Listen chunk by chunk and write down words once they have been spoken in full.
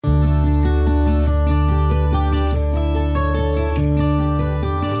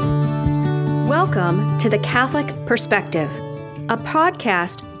Welcome to The Catholic Perspective, a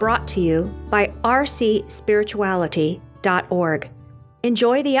podcast brought to you by rcspirituality.org.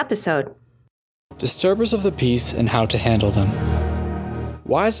 Enjoy the episode. Disturbers of the peace and how to handle them.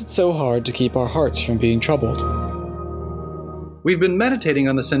 Why is it so hard to keep our hearts from being troubled? We've been meditating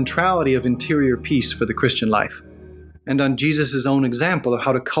on the centrality of interior peace for the Christian life, and on Jesus' own example of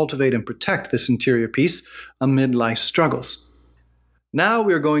how to cultivate and protect this interior peace amid life's struggles. Now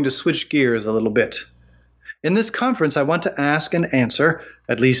we are going to switch gears a little bit. In this conference, I want to ask and answer,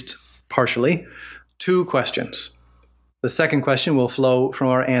 at least partially, two questions. The second question will flow from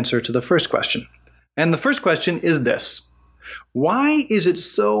our answer to the first question. And the first question is this: why is it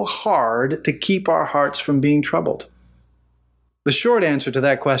so hard to keep our hearts from being troubled? The short answer to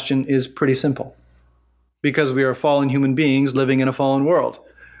that question is pretty simple. Because we are fallen human beings living in a fallen world.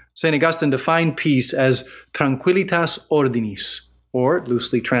 St. Augustine defined peace as tranquillitas ordinis, or,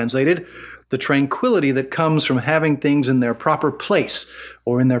 loosely translated, the tranquility that comes from having things in their proper place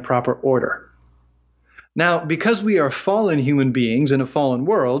or in their proper order. Now, because we are fallen human beings in a fallen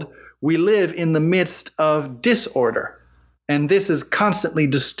world, we live in the midst of disorder, and this is constantly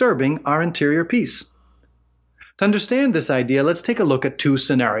disturbing our interior peace. To understand this idea, let's take a look at two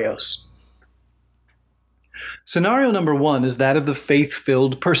scenarios. Scenario number one is that of the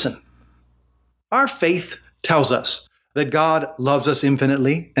faith-filled person. Our faith tells us that God loves us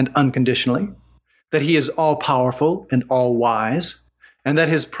infinitely and unconditionally, that He is all-powerful and all-wise, and that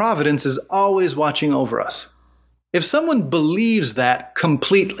His providence is always watching over us. If someone believes that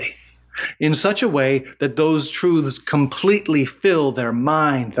completely, in such a way that those truths completely fill their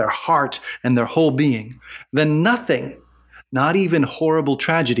mind, their heart, and their whole being, then nothing, not even horrible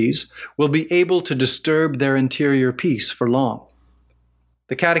tragedies, will be able to disturb their interior peace for long.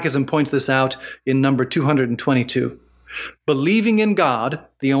 The Catechism points this out in number 222. Believing in God,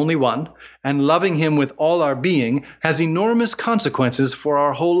 the only one, and loving Him with all our being has enormous consequences for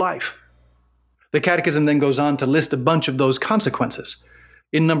our whole life. The Catechism then goes on to list a bunch of those consequences.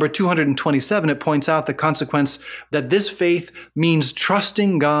 In number 227, it points out the consequence that this faith means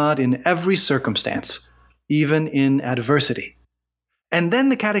trusting God in every circumstance, even in adversity. And then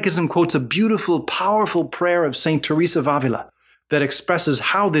the Catechism quotes a beautiful, powerful prayer of St. Teresa of Avila that expresses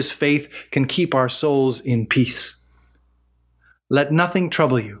how this faith can keep our souls in peace. Let nothing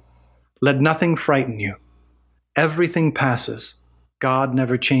trouble you. Let nothing frighten you. Everything passes. God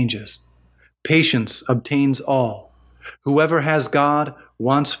never changes. Patience obtains all. Whoever has God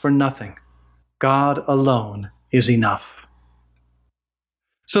wants for nothing. God alone is enough.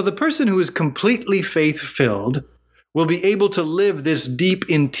 So the person who is completely faith-filled will be able to live this deep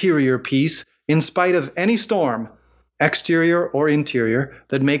interior peace in spite of any storm, exterior or interior,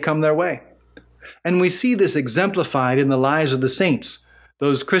 that may come their way. And we see this exemplified in the lives of the saints,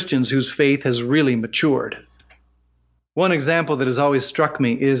 those Christians whose faith has really matured. One example that has always struck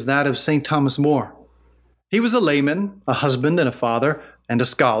me is that of St. Thomas More. He was a layman, a husband and a father, and a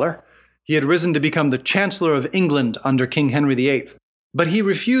scholar. He had risen to become the Chancellor of England under King Henry VIII. But he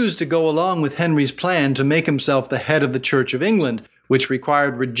refused to go along with Henry's plan to make himself the head of the Church of England, which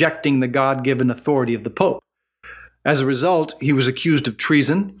required rejecting the God-given authority of the Pope. As a result, he was accused of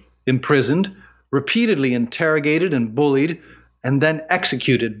treason, imprisoned, repeatedly interrogated and bullied, and then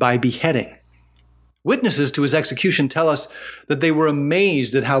executed by beheading. Witnesses to his execution tell us that they were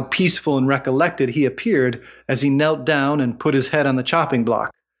amazed at how peaceful and recollected he appeared as he knelt down and put his head on the chopping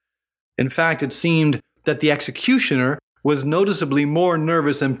block. In fact, it seemed that the executioner was noticeably more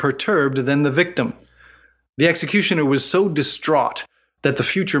nervous and perturbed than the victim. The executioner was so distraught that the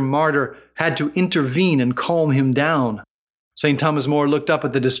future martyr had to intervene and calm him down. St. Thomas More looked up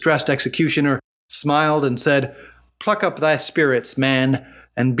at the distressed executioner, smiled, and said, "Pluck up thy spirits, man,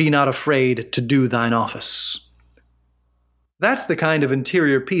 and be not afraid to do thine office." That's the kind of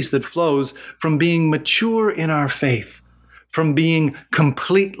interior peace that flows from being mature in our faith, from being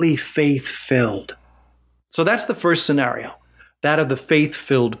completely faith-filled. So that's the first scenario, that of the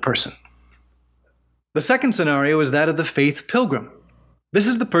faith-filled person. The second scenario is that of the faith pilgrim. This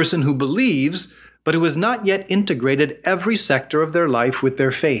is the person who believes, but who has not yet integrated every sector of their life with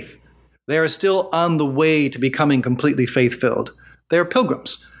their faith. They are still on the way to becoming completely faith-filled. They are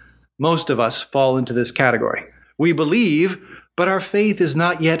pilgrims. Most of us fall into this category. We believe, but our faith is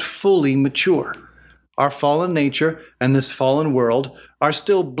not yet fully mature. Our fallen nature and this fallen world are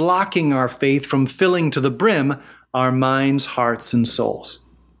still blocking our faith from filling to the brim our minds, hearts, and souls.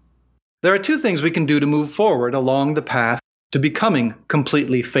 There are two things we can do to move forward along the path to becoming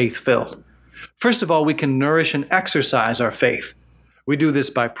completely faith-filled. First of all, we can nourish and exercise our faith. We do this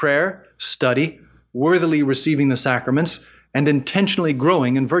by prayer, study, worthily receiving the sacraments, and intentionally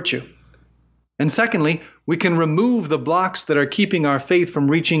growing in virtue. And secondly, we can remove the blocks that are keeping our faith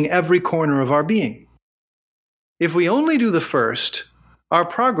from reaching every corner of our being. If we only do the first, our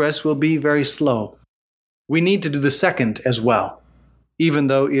progress will be very slow. We need to do the second as well, even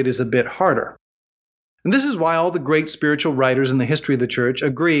though it is a bit harder. And this is why all the great spiritual writers in the history of the church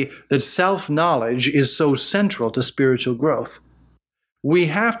agree that self-knowledge is so central to spiritual growth. We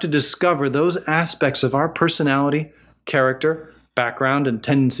have to discover those aspects of our personality, character, background, and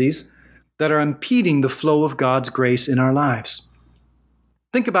tendencies that are impeding the flow of God's grace in our lives.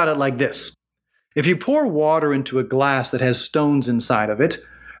 Think about it like this. If you pour water into a glass that has stones inside of it,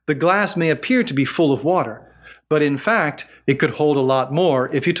 the glass may appear to be full of water, but in fact, it could hold a lot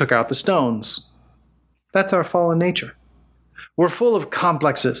more if you took out the stones. That's our fallen nature. We're full of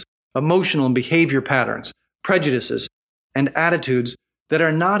complexes, emotional and behavior patterns, prejudices, and attitudes that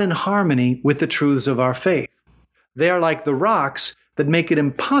are not in harmony with the truths of our faith. They are like the rocks that make it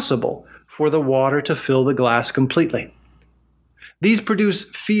impossible for the water to fill the glass completely. These produce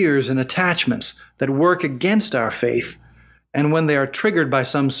fears and attachments that work against our faith, and when they are triggered by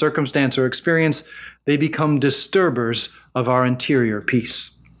some circumstance or experience, they become disturbers of our interior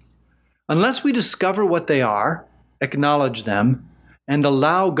peace. Unless we discover what they are, acknowledge them, and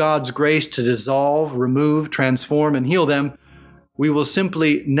allow God's grace to dissolve, remove, transform, and heal them, we will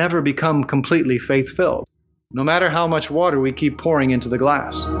simply never become completely faith-filled, no matter how much water we keep pouring into the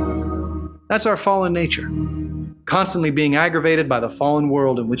glass. That's our fallen nature, constantly being aggravated by the fallen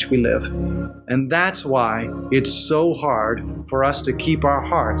world in which we live. And that's why it's so hard for us to keep our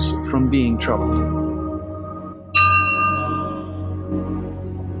hearts from being troubled.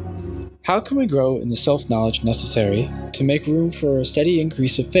 How can we grow in the self-knowledge necessary to make room for a steady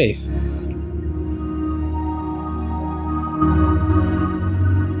increase of faith?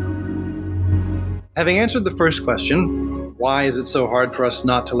 Having answered the first question, why is it so hard for us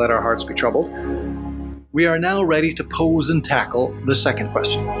not to let our hearts be troubled? We are now ready to pose and tackle the second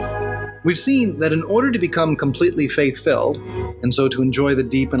question. We've seen that in order to become completely faith-filled, and so to enjoy the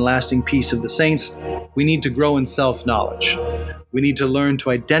deep and lasting peace of the saints, we need to grow in self-knowledge. We need to learn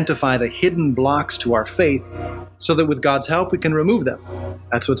to identify the hidden blocks to our faith so that with God's help we can remove them.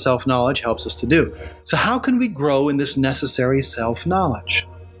 That's what self-knowledge helps us to do. So how can we grow in this necessary self-knowledge?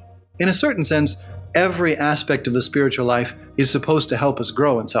 In a certain sense, every aspect of the spiritual life is supposed to help us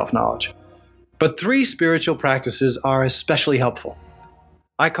grow in self-knowledge. But 3 spiritual practices are especially helpful.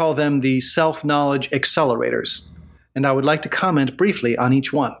 I call them the self-knowledge accelerators, and I would like to comment briefly on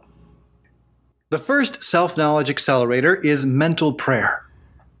each one. The first self-knowledge accelerator is mental prayer.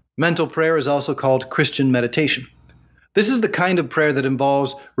 Mental prayer is also called Christian meditation. This is the kind of prayer that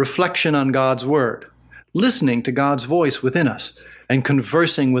involves reflection on God's Word, listening to God's voice within us, and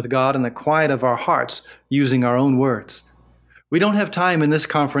conversing with God in the quiet of our hearts using our own words. We don't have time in this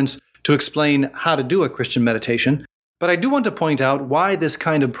conference to explain how to do a Christian meditation, but I do want to point out why this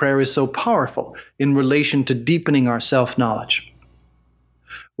kind of prayer is so powerful in relation to deepening our self-knowledge.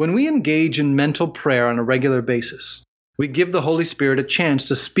 When we engage in mental prayer on a regular basis, we give the Holy Spirit a chance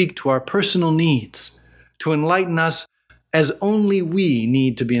to speak to our personal needs, to enlighten us as only we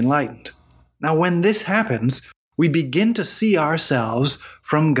need to be enlightened. Now, when this happens, we begin to see ourselves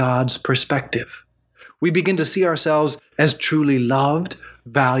from God's perspective. We begin to see ourselves as truly loved,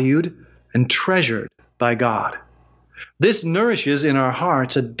 valued, and treasured by God. This nourishes in our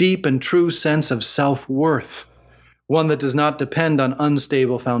hearts a deep and true sense of self-worth, one that does not depend on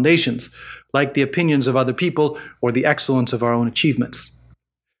unstable foundations, like the opinions of other people or the excellence of our own achievements.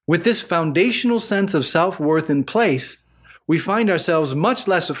 With this foundational sense of self-worth in place, we find ourselves much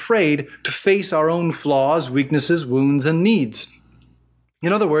less afraid to face our own flaws, weaknesses, wounds, and needs.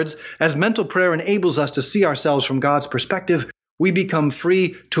 In other words, as mental prayer enables us to see ourselves from God's perspective, we become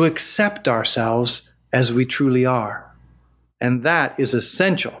free to accept ourselves as we truly are. And that is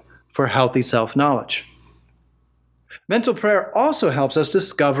essential for healthy self-knowledge. Mental prayer also helps us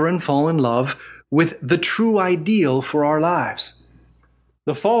discover and fall in love with the true ideal for our lives.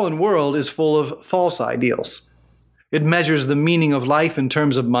 The fallen world is full of false ideals. It measures the meaning of life in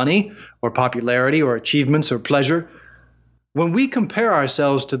terms of money, or popularity, or achievements, or pleasure. When we compare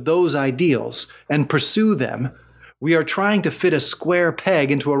ourselves to those ideals and pursue them, we are trying to fit a square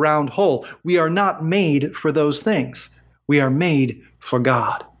peg into a round hole. We are not made for those things. We are made for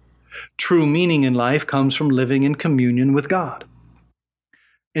God. True meaning in life comes from living in communion with God.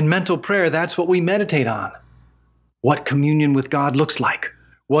 In mental prayer, that's what we meditate on. What communion with God looks like,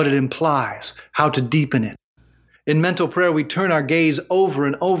 what it implies, how to deepen it. In mental prayer, we turn our gaze over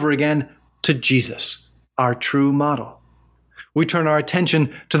and over again to Jesus, our true model. We turn our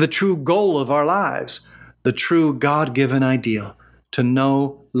attention to the true goal of our lives, the true God-given ideal, to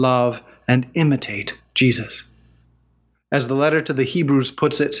know, love, and imitate Jesus. As the letter to the Hebrews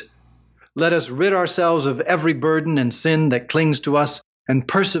puts it, let us rid ourselves of every burden and sin that clings to us and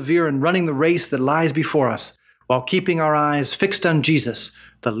persevere in running the race that lies before us, while keeping our eyes fixed on Jesus,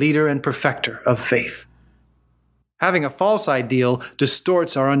 the leader and perfecter of faith. Having a false ideal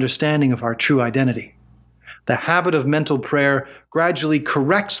distorts our understanding of our true identity. The habit of mental prayer gradually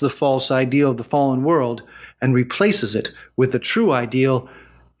corrects the false ideal of the fallen world and replaces it with the true ideal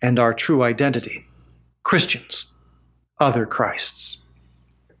and our true identity: Christians, other Christs.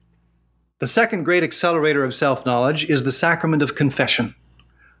 The second great accelerator of self-knowledge is the sacrament of confession.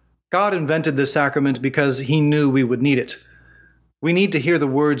 God invented this sacrament because He knew we would need it. We need to hear the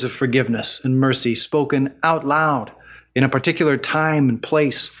words of forgiveness and mercy spoken out loud in a particular time and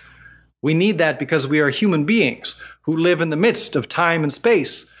place. We need that because we are human beings who live in the midst of time and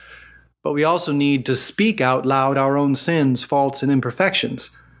space. But we also need to speak out loud our own sins, faults, and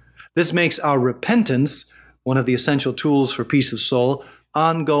imperfections. This makes our repentance, one of the essential tools for peace of soul,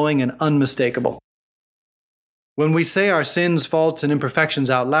 ongoing and unmistakable. When we say our sins, faults, and imperfections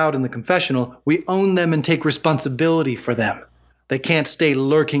out loud in the confessional, we own them and take responsibility for them. They can't stay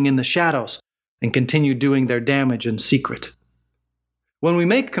lurking in the shadows and continue doing their damage in secret. When we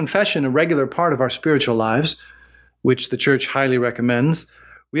make confession a regular part of our spiritual lives, which the Church highly recommends,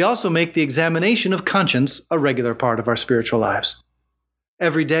 we also make the examination of conscience a regular part of our spiritual lives.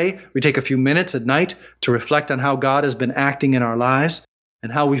 Every day, we take a few minutes at night to reflect on how God has been acting in our lives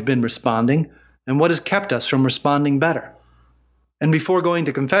and how we've been responding, and what has kept us from responding better. And before going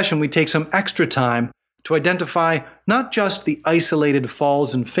to confession, we take some extra time to identify not just the isolated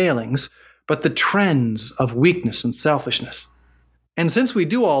falls and failings, but the trends of weakness and selfishness. And since we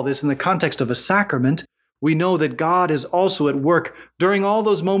do all this in the context of a sacrament, we know that God is also at work during all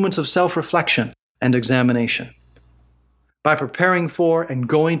those moments of self-reflection and examination. By preparing for and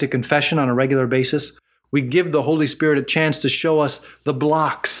going to confession on a regular basis, we give the Holy Spirit a chance to show us the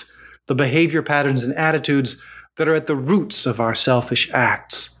blocks, the behavior patterns and attitudes that are at the roots of our selfish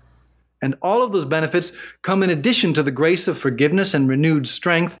acts. And all of those benefits come in addition to the grace of forgiveness and renewed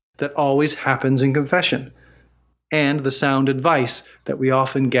strength that always happens in confession, and the sound advice that we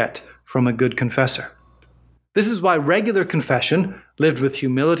often get from a good confessor. This is why regular confession, lived with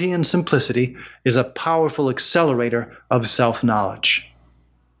humility and simplicity, is a powerful accelerator of self-knowledge.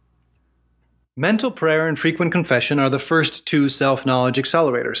 Mental prayer and frequent confession are the first two self-knowledge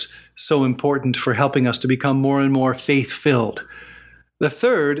accelerators, so important for helping us to become more and more faith-filled. The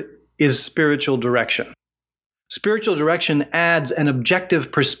third is spiritual direction. Spiritual direction adds an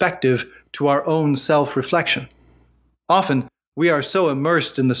objective perspective to our own self-reflection. Often, we are so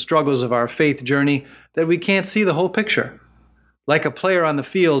immersed in the struggles of our faith journey that we can't see the whole picture. Like a player on the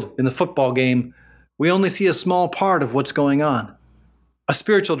field in the football game, we only see a small part of what's going on. A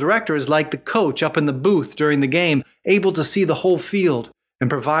spiritual director is like the coach up in the booth during the game, able to see the whole field and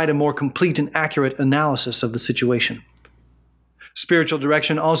provide a more complete and accurate analysis of the situation. Spiritual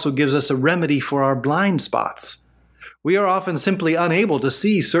direction also gives us a remedy for our blind spots. We are often simply unable to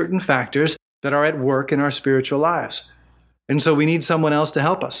see certain factors that are at work in our spiritual lives. And so we need someone else to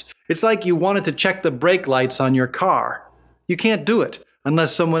help us. It's like you wanted to check the brake lights on your car. You can't do it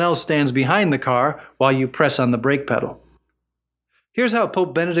unless someone else stands behind the car while you press on the brake pedal. Here's how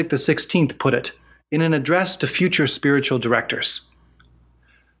Pope Benedict XVI put it in an address to future spiritual directors.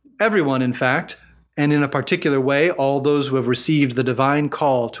 Everyone, in fact, and in a particular way all those who have received the divine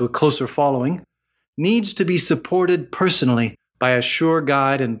call to a closer following, needs to be supported personally by a sure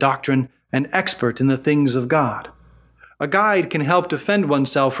guide in doctrine and expert in the things of God. A guide can help defend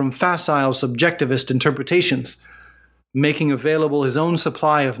oneself from facile subjectivist interpretations, making available his own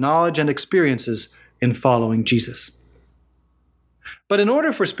supply of knowledge and experiences in following Jesus. But in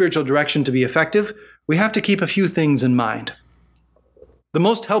order for spiritual direction to be effective, we have to keep a few things in mind. The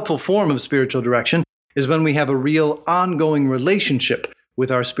most helpful form of spiritual direction is when we have a real ongoing relationship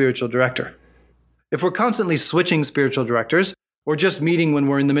with our spiritual director. If we're constantly switching spiritual directors, or just meeting when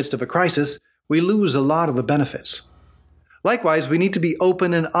we're in the midst of a crisis, we lose a lot of the benefits. Likewise, we need to be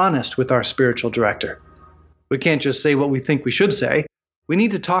open and honest with our spiritual director. We can't just say what we think we should say. We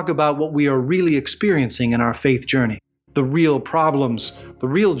need to talk about what we are really experiencing in our faith journey. The real problems, the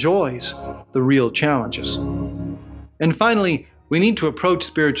real joys, the real challenges. And finally, we need to approach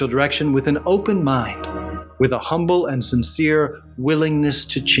spiritual direction with an open mind, with a humble and sincere willingness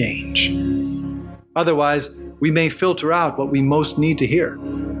to change. Otherwise, we may filter out what we most need to hear.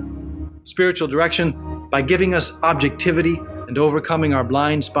 Spiritual direction, by giving us objectivity and overcoming our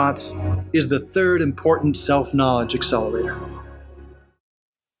blind spots, is the third important self-knowledge accelerator.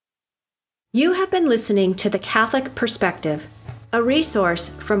 You have been listening to The Catholic Perspective. a resource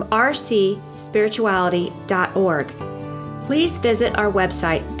from rcspirituality.org. Please visit our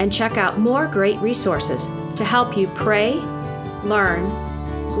website and check out more great resources to help you pray, learn,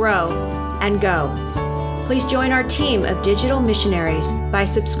 grow, and go. Please join our team of digital missionaries by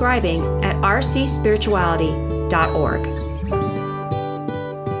subscribing at rcspirituality.org.